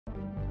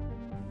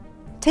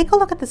Take a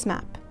look at this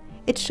map.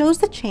 It shows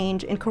the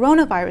change in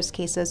coronavirus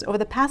cases over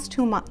the past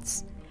 2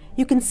 months.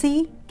 You can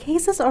see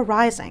cases are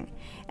rising,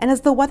 and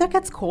as the weather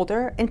gets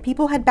colder and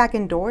people head back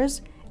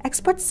indoors,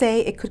 experts say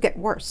it could get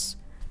worse.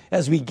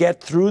 As we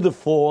get through the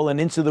fall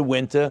and into the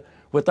winter,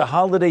 with the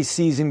holiday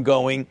season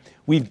going,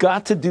 we've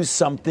got to do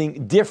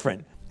something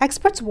different.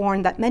 Experts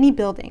warn that many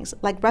buildings,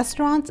 like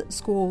restaurants,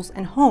 schools,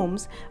 and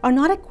homes, are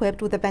not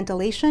equipped with the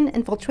ventilation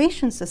and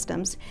filtration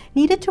systems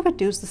needed to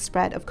reduce the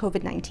spread of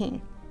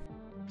COVID-19.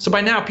 So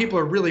by now, people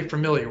are really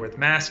familiar with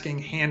masking,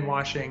 hand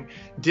washing,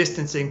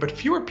 distancing, but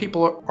fewer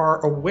people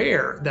are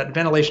aware that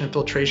ventilation and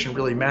filtration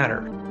really matter.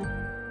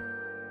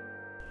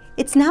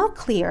 It's now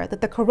clear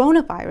that the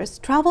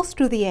coronavirus travels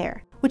through the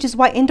air, which is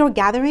why indoor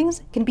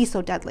gatherings can be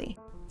so deadly.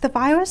 The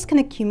virus can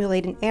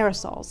accumulate in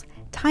aerosols,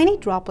 tiny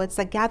droplets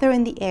that gather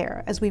in the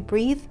air as we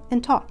breathe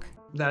and talk.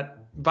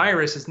 That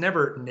virus is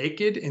never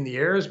naked in the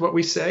air, is what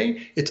we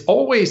say. It's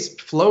always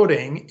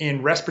floating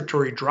in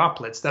respiratory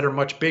droplets that are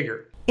much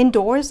bigger.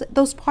 Indoors,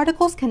 those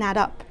particles can add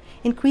up,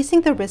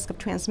 increasing the risk of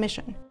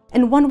transmission.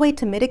 And one way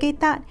to mitigate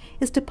that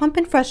is to pump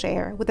in fresh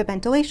air with a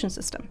ventilation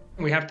system.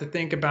 We have to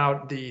think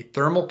about the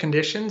thermal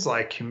conditions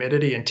like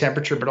humidity and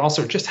temperature, but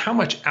also just how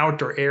much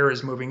outdoor air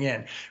is moving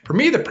in. For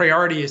me, the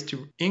priority is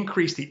to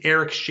increase the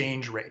air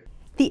exchange rate.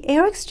 The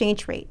air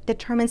exchange rate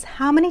determines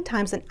how many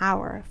times an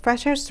hour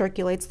fresh air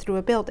circulates through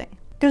a building.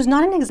 There's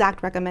not an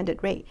exact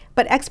recommended rate,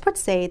 but experts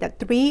say that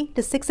 3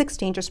 to 6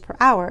 exchanges per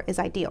hour is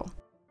ideal.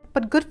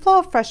 But good flow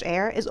of fresh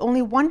air is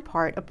only one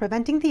part of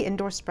preventing the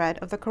indoor spread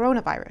of the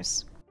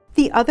coronavirus.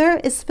 The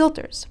other is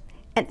filters,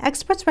 and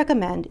experts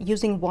recommend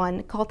using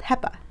one called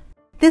HEPA.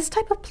 This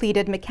type of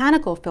pleated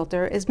mechanical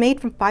filter is made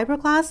from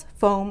fiberglass,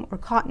 foam, or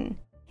cotton.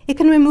 It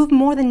can remove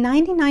more than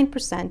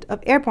 99%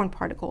 of airborne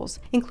particles,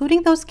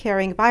 including those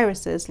carrying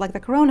viruses like the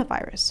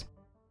coronavirus.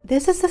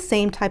 This is the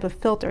same type of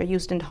filter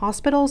used in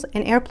hospitals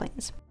and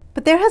airplanes.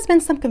 But there has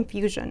been some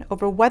confusion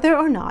over whether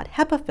or not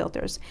HEPA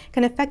filters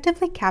can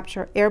effectively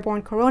capture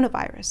airborne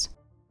coronavirus.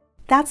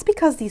 That's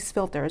because these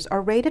filters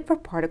are rated for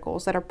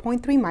particles that are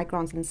 0.3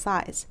 microns in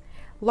size,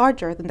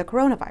 larger than the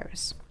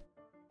coronavirus.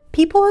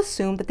 People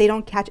assume that they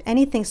don't catch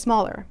anything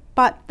smaller,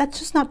 but that's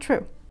just not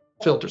true.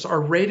 Filters are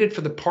rated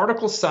for the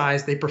particle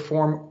size they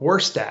perform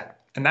worst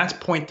at, and that's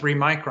 0.3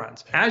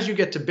 microns. As you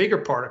get to bigger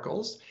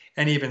particles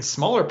and even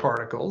smaller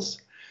particles,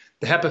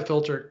 the HEPA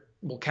filter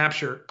will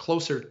capture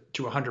closer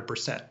to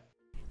 100%.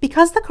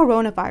 Because the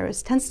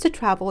coronavirus tends to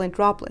travel in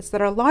droplets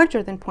that are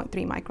larger than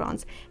 0.3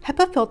 microns,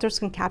 HEPA filters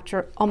can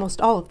capture almost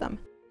all of them.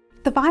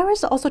 The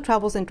virus also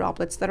travels in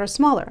droplets that are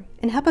smaller,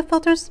 and HEPA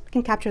filters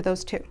can capture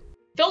those too.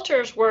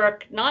 Filters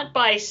work not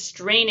by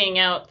straining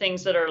out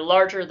things that are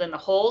larger than the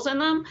holes in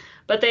them,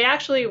 but they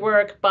actually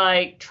work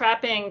by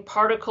trapping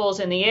particles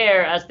in the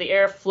air as the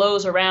air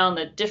flows around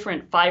the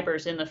different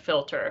fibers in the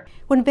filter.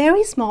 When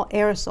very small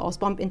aerosols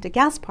bump into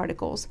gas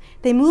particles,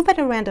 they move at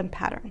a random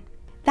pattern.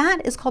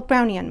 That is called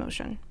Brownian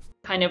motion.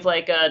 Kind of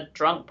like a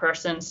drunk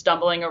person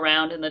stumbling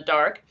around in the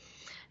dark.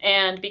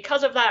 And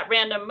because of that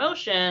random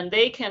motion,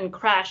 they can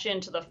crash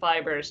into the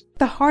fibers.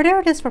 The harder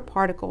it is for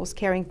particles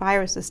carrying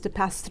viruses to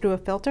pass through a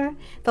filter,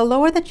 the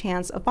lower the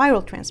chance of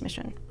viral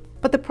transmission.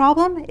 But the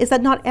problem is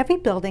that not every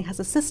building has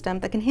a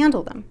system that can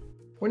handle them.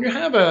 When you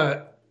have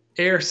an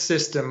air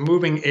system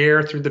moving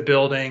air through the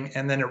building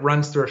and then it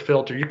runs through a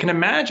filter, you can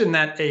imagine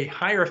that a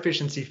higher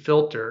efficiency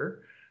filter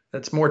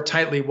that's more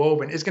tightly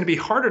woven is going to be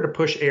harder to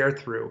push air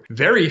through.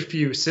 Very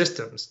few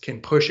systems can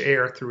push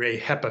air through a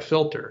HEPA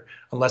filter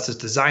unless it's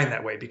designed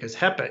that way, because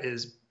HEPA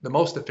is the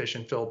most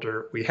efficient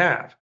filter we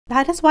have.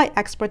 That is why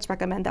experts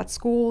recommend that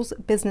schools,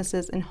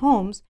 businesses, and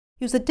homes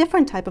use a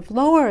different type of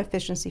lower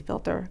efficiency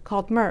filter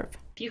called MERV.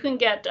 If you can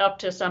get up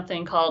to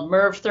something called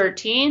MERV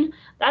 13,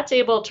 that's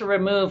able to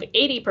remove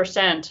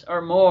 80%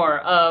 or more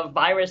of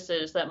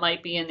viruses that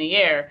might be in the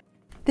air.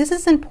 This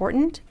is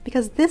important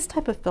because this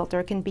type of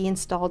filter can be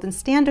installed in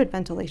standard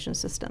ventilation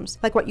systems,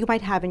 like what you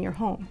might have in your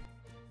home.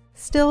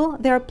 Still,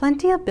 there are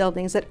plenty of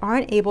buildings that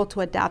aren't able to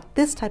adapt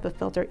this type of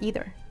filter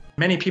either.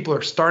 Many people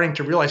are starting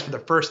to realize for the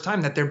first time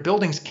that their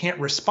buildings can't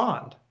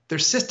respond. Their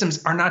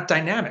systems are not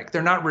dynamic.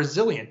 They're not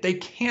resilient. They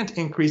can't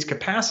increase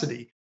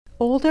capacity.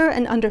 Older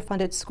and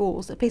underfunded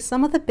schools face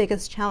some of the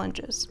biggest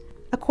challenges.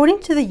 According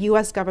to the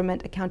U.S.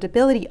 Government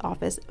Accountability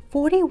Office,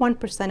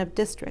 41% of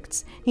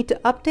districts need to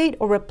update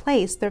or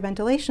replace their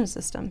ventilation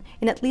system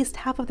in at least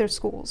half of their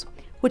schools,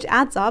 which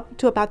adds up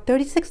to about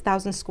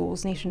 36,000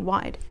 schools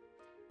nationwide.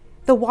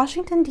 The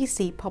Washington,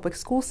 D.C. public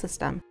school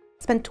system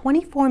spent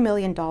 $24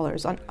 million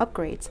on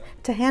upgrades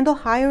to handle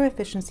higher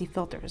efficiency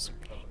filters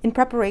in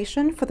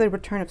preparation for the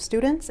return of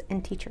students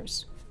and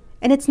teachers.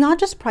 And it's not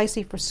just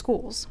pricey for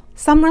schools.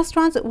 Some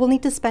restaurants will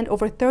need to spend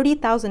over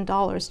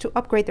 $30,000 to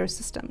upgrade their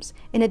systems,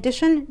 in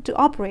addition to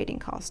operating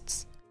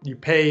costs. You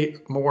pay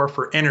more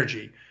for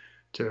energy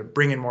to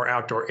bring in more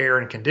outdoor air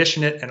and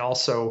condition it, and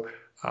also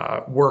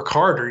work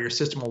harder. Your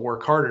system will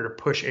work harder to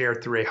push air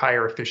through a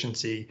higher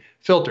efficiency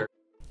filter.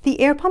 The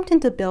air pumped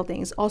into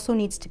buildings also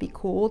needs to be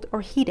cooled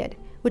or heated,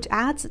 which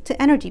adds to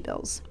energy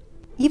bills.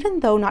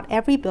 Even though not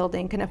every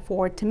building can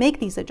afford to make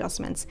these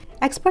adjustments,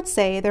 experts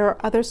say there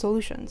are other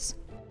solutions.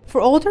 For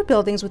older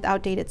buildings with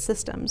outdated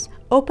systems,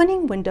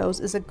 opening windows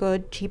is a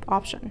good, cheap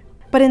option.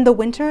 But in the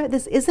winter,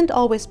 this isn't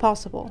always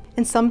possible,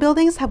 and some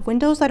buildings have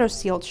windows that are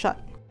sealed shut.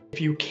 If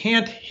you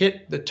can't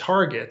hit the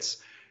targets,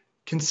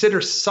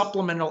 consider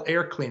supplemental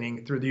air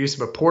cleaning through the use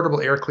of a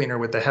portable air cleaner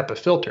with a HEPA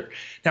filter.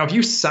 Now, if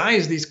you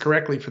size these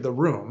correctly for the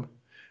room,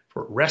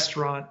 for a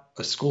restaurant,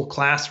 a school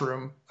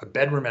classroom, a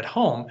bedroom at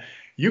home,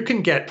 you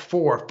can get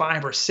 4,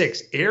 5, or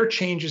 6 air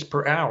changes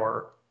per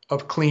hour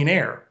of clean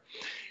air,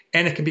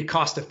 and it can be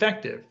cost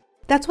effective.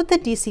 That's what the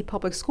DC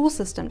public school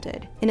system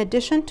did, in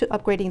addition to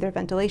upgrading their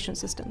ventilation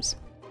systems.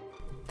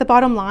 The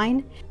bottom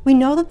line, we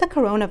know that the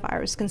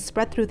coronavirus can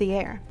spread through the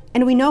air,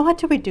 and we know how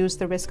to reduce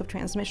the risk of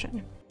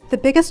transmission. The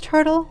biggest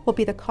hurdle will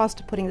be the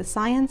cost of putting the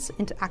science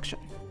into action.